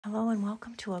Hello and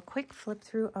welcome to a quick flip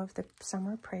through of the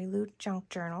Summer Prelude junk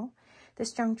journal.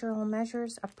 This junk journal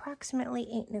measures approximately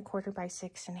 8 1/4 by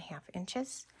 6.5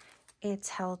 inches. It's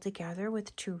held together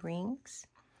with 2 rings.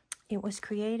 It was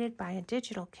created by a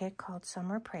digital kit called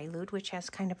Summer Prelude, which has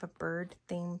kind of a bird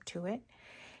theme to it.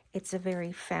 It's a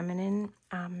very feminine,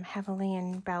 heavily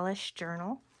embellished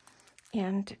journal,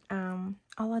 and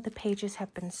all of the pages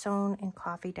have been sewn and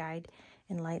coffee dyed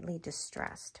and lightly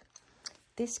distressed.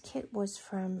 This kit was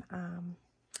from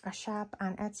a shop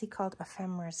on Etsy called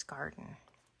Ephemera's Garden.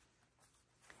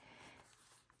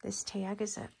 This tag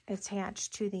is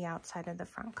attached to the outside of the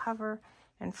front cover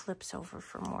and flips over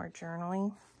for more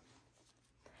journaling.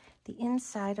 The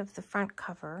inside of the front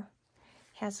cover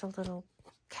has a little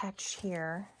catch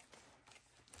here,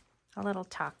 a little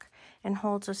tuck, and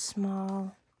holds a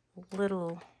small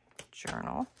little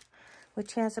journal,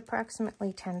 which has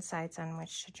approximately 10 sides on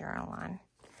which to journal on.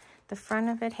 The front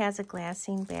of it has a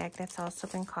glassine bag that's also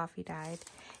been coffee dyed,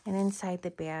 and inside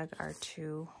the bag are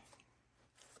 2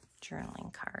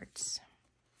 journaling cards.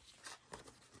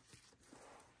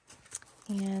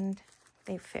 And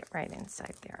they fit right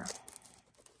inside there.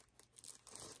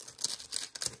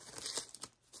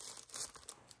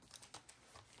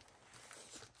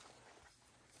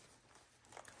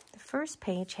 The first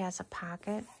page has a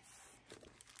pocket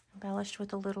embellished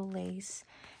with a little lace,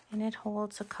 and it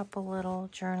holds a couple little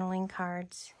journaling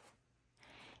cards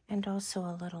and also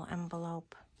a little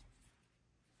envelope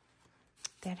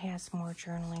that has more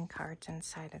journaling cards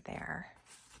inside of there.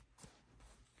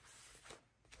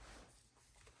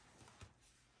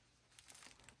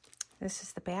 This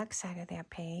is the back side of that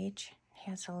page. It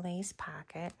has a lace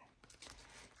pocket.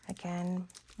 Again,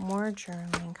 more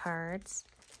journaling cards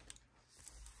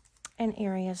and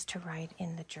areas to write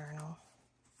in the journal.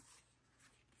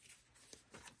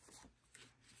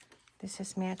 This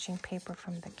is matching paper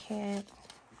from the kit.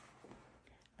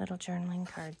 Little journaling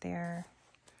card there.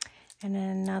 And then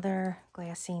another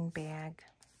glassine bag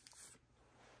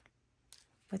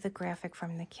with a graphic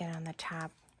from the kit on the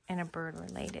top and a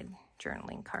bird-related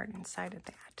journaling card inside of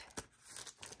that.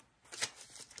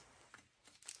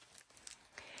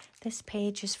 This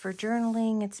page is for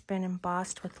journaling. It's been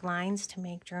embossed with lines to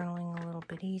make journaling a little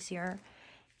bit easier.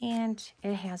 And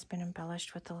it has been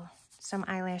embellished with some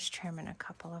eyelash trim and a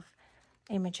couple of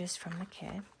images from the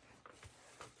kit.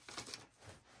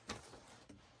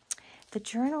 The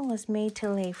journal is made to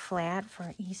lay flat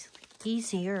for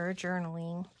easier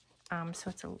journaling,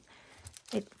 so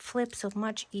it flips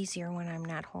much easier when I'm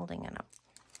not holding it up.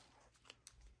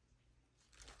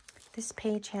 This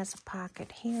page has a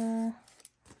pocket here,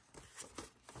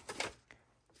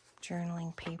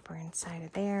 journaling paper inside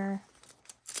of there,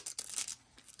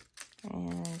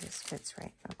 and this fits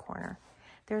right in the corner.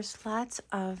 There's lots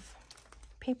of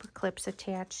paper clips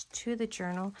attached to the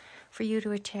journal for you to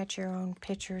attach your own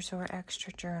pictures or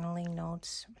extra journaling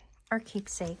notes or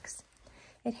keepsakes.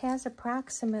 It has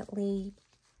approximately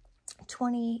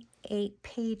 28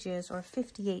 pages or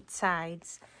 58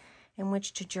 sides in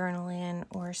which to journal in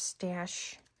or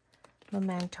stash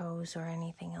mementos or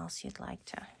anything else you'd like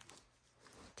to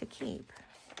keep.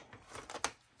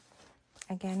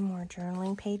 Again, more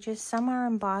journaling pages. Some are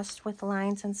embossed with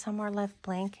lines and some are left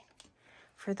blank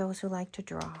for those who like to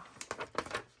draw.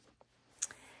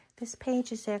 This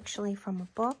page is actually from a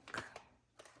book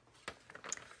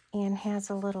and has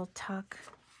a little tuck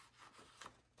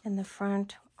in the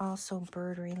front, also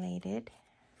bird related.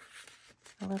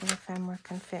 A little ephemera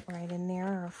can fit right in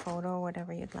there, or a photo,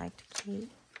 whatever you'd like to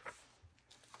keep.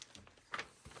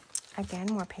 Again,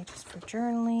 more pages for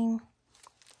journaling.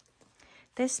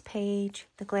 This page,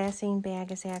 the glassine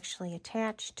bag is actually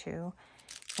attached to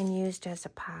and used as a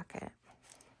pocket.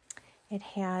 It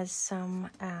has some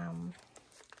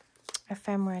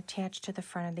ephemera attached to the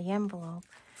front of the envelope,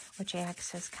 which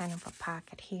acts as kind of a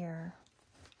pocket here.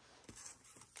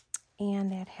 And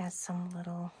that has some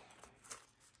little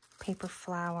paper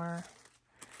flower,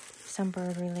 some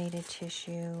bird-related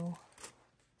tissue,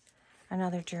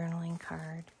 another journaling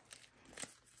card.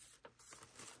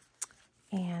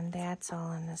 And that's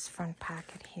all in this front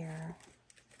pocket here.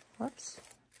 Whoops.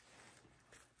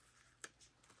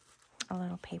 A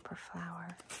little paper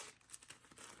flower.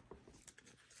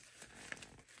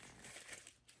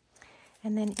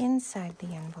 And then inside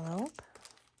the envelope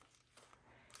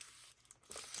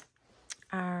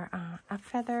are a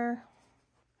feather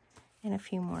and a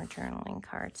few more journaling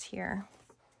cards here.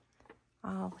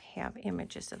 All have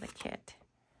images of the kit,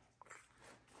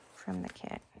 from the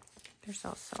kit. There's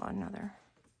also another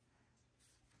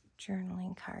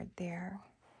journaling card there.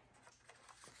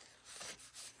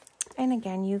 And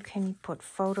again, you can put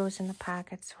photos in the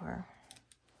pockets or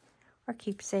or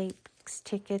keepsakes,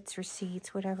 tickets,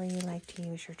 receipts, whatever you like to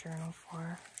use your journal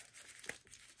for.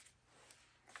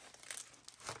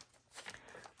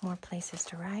 More places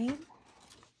to write.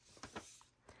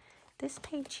 This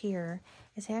page here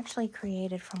is actually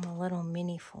created from a little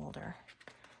mini folder.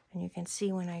 And you can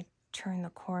see when I turn the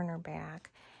corner back,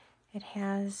 it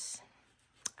has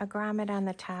a grommet on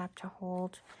the top to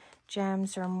hold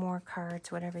gems or more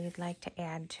cards, whatever you'd like to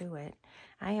add to it.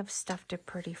 I have stuffed it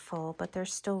pretty full, but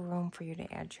there's still room for you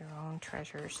to add your own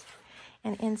treasures.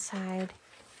 And inside,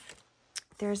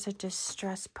 there's a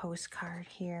distress postcard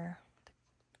here,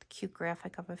 the cute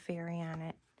graphic of a fairy on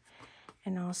it,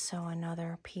 and also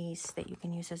another piece that you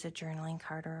can use as a journaling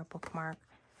card or a bookmark.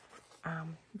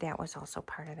 That was also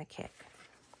part of the kit.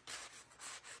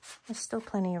 There's still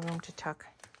plenty of room to tuck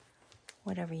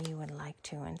whatever you would like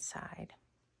to inside.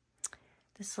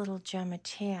 This little gem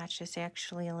attached is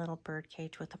actually a little bird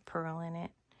cage with a pearl in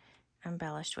it,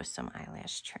 embellished with some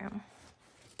eyelash trim.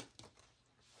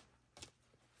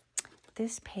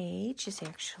 This page is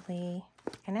actually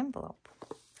an envelope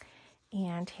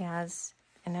and has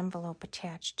an envelope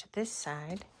attached to this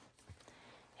side.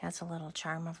 It has a little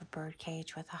charm of a bird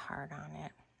cage with a heart on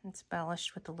it. It's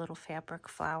embellished with a little fabric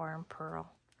flower and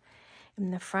pearl. In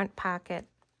the front pocket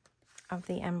of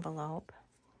the envelope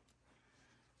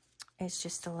is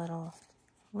just a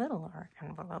littler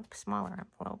envelope, smaller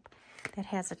envelope that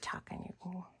has a tuck, and you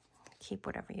can keep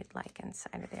whatever you'd like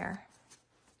inside of there.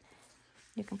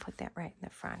 You can put that right in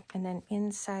the front. And then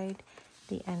inside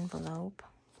the envelope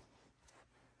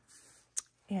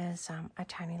is a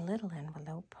tiny little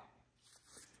envelope.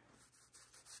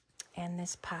 And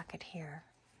this pocket here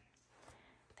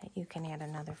that you can add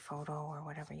another photo or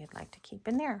whatever you'd like to keep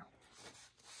in there.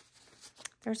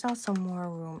 There's also more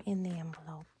room in the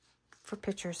envelope for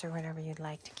pictures or whatever you'd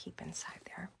like to keep inside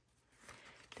there.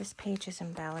 This page is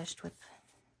embellished with,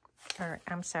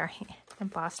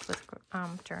 embossed with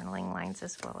journaling lines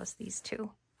as well as these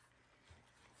two.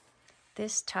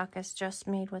 This tuck is just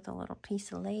made with a little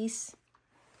piece of lace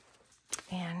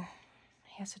and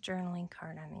has a journaling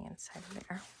card on the inside of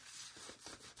there.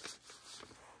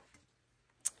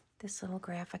 This little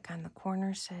graphic on the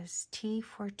corner says T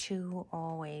for two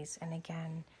always, and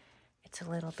again, it's a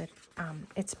little bit,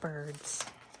 it's birds.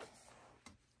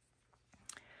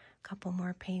 A couple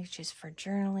more pages for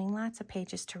journaling, lots of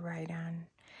pages to write on.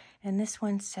 And this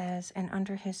one says, and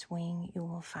under his wing you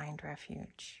will find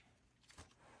refuge.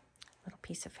 Little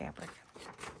piece of fabric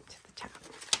to the top.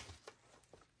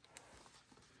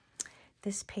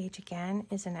 This page again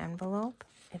is an envelope.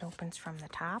 It opens from the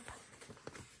top.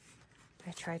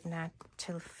 I tried not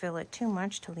to fill it too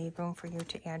much to leave room for you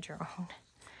to add your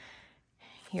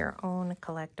own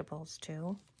collectibles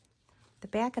too. The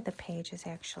back of the page is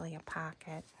actually a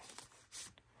pocket,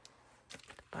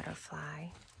 the butterfly,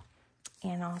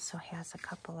 and also has a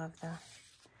couple of the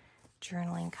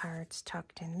journaling cards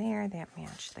tucked in there that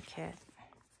match the kit.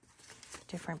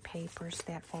 Different papers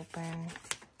that open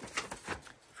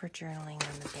for journaling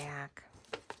on the back,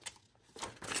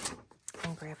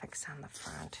 and graphics on the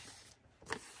front.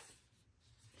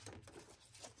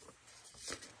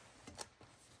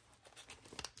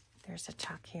 There's a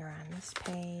tuck here on this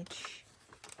page.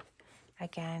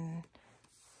 Again,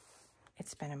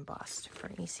 it's been embossed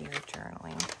for easier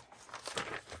journaling.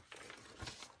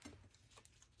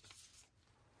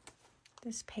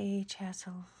 This page has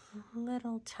a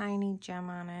little tiny gem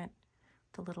on it,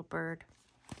 the little bird,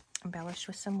 embellished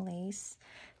with some lace.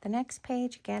 The next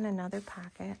page, again, another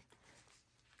pocket.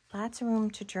 Lots of room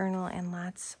to journal and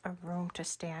lots of room to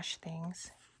stash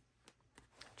things.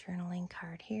 Journaling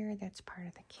card here, that's part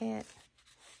of the kit.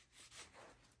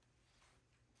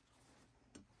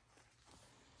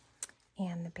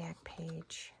 And the back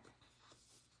page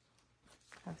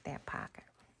of that pocket.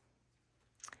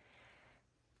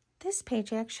 This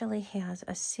page actually has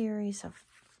a series of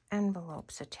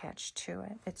envelopes attached to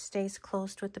it. It stays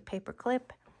closed with the paper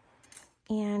clip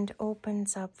and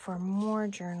opens up for more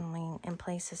journaling and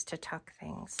places to tuck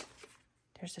things.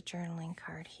 There's a journaling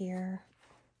card here.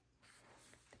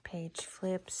 Page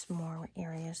flips, more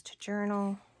areas to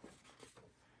journal.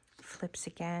 Flips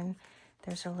again.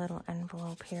 There's a little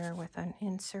envelope here with an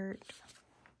insert.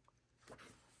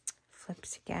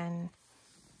 Flips again.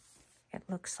 It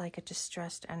looks like a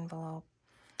distressed envelope.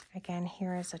 Again,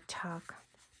 here is a tuck.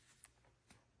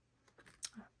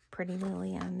 Pretty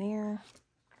lily on there.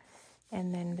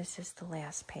 And then this is the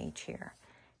last page here.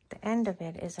 The end of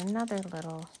it is another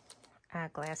little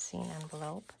glassine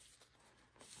envelope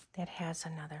that has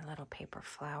another little paper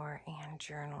flower and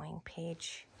journaling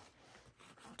page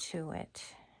to it.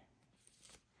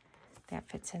 That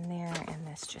fits in there, and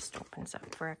this just opens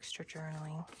up for extra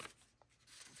journaling.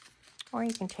 or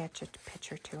you can attach a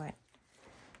picture to it.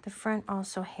 The front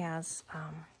also has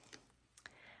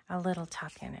a little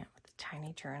tuck in it with a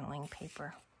tiny journaling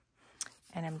paper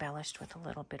and embellished with a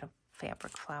little bit of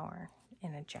fabric flower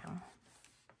in a gem.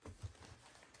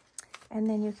 And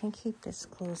then you can keep this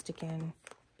closed again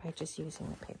by just using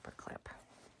the paper clip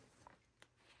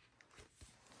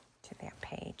to that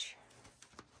page.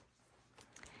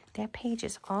 That page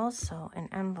is also an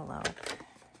envelope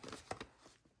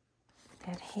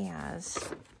that has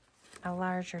a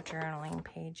larger journaling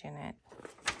page in it.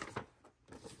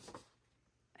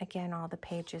 Again, all the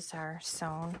pages are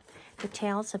sewn. The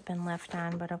tails have been left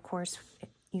on, but of course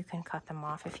you can cut them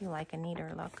off if you like a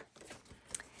neater look.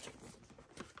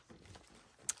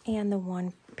 And the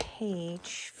one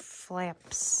page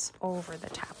flaps over the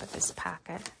top of this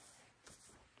pocket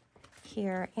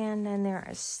here, and then there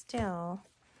is still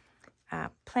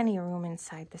plenty of room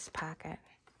inside this pocket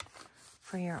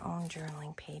for your own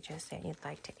journaling pages that you'd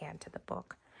like to add to the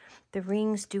book. The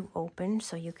rings do open,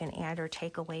 so you can add or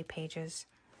take away pages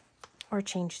or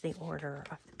change the order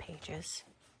of the pages.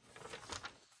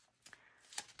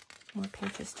 More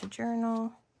pages to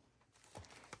journal.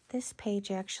 This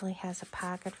page actually has a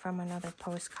pocket from another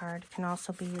postcard. It can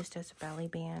also be used as a belly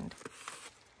band.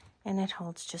 And it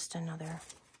holds just another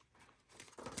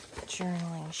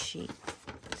journaling sheet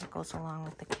that goes along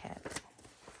with the kit.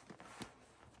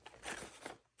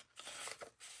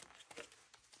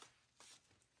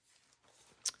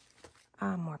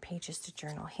 More pages to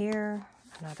journal here.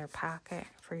 Another pocket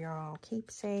for your own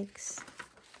keepsakes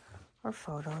or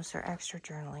photos or extra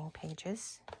journaling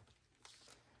pages.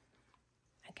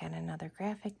 Again, another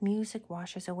graphic. Music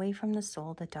washes away from the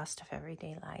soul the dust of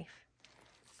everyday life.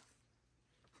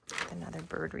 With another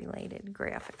bird-related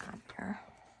graphic on there.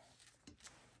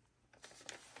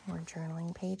 More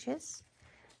journaling pages.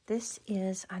 This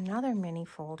is another mini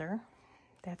folder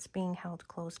that's being held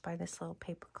closed by this little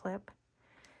paper clip.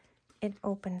 It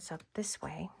opens up this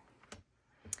way,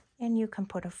 and you can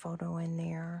put a photo in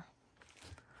there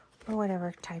or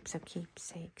whatever types of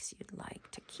keepsakes you'd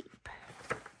like to keep.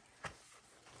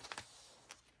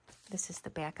 This is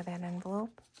the back of that envelope.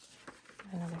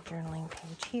 Another journaling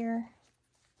page here.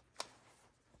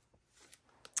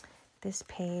 This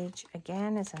page,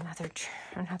 again, is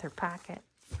another pocket.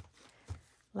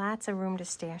 Lots of room to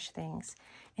stash things.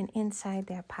 And inside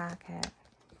that pocket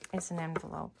is an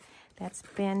envelope that's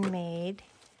been made.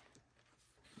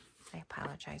 I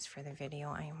apologize for the video.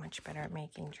 I am much better at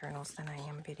making journals than I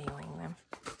am videoing them.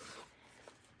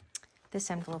 This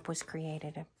envelope was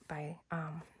created by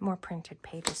more printed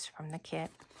pages from the kit.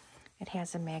 It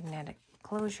has a magnetic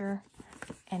closure,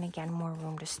 and again, more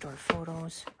room to store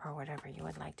photos or whatever you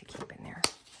would like to keep in there.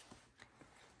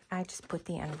 I just put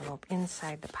the envelope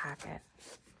inside the pocket,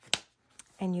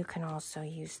 and you can also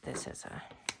use this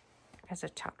as a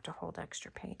tuck to hold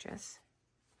extra pages.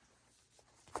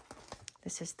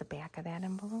 This is the back of that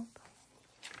envelope.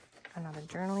 Another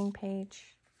journaling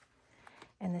page.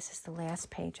 And this is the last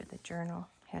page of the journal.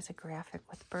 It has a graphic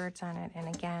with birds on it.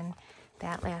 And again,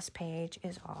 that last page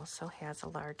also has a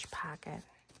large pocket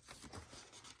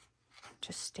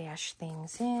to stash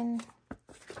things in,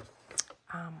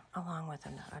 along with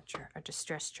a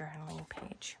distress journaling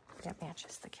page that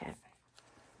matches the kit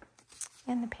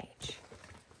and the page.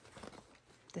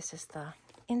 This is the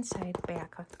inside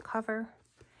back of the cover.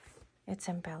 It's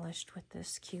embellished with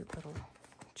this cute little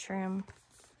trim.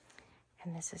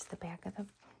 And this is the back of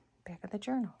the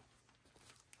journal.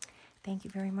 Thank you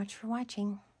very much for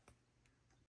watching.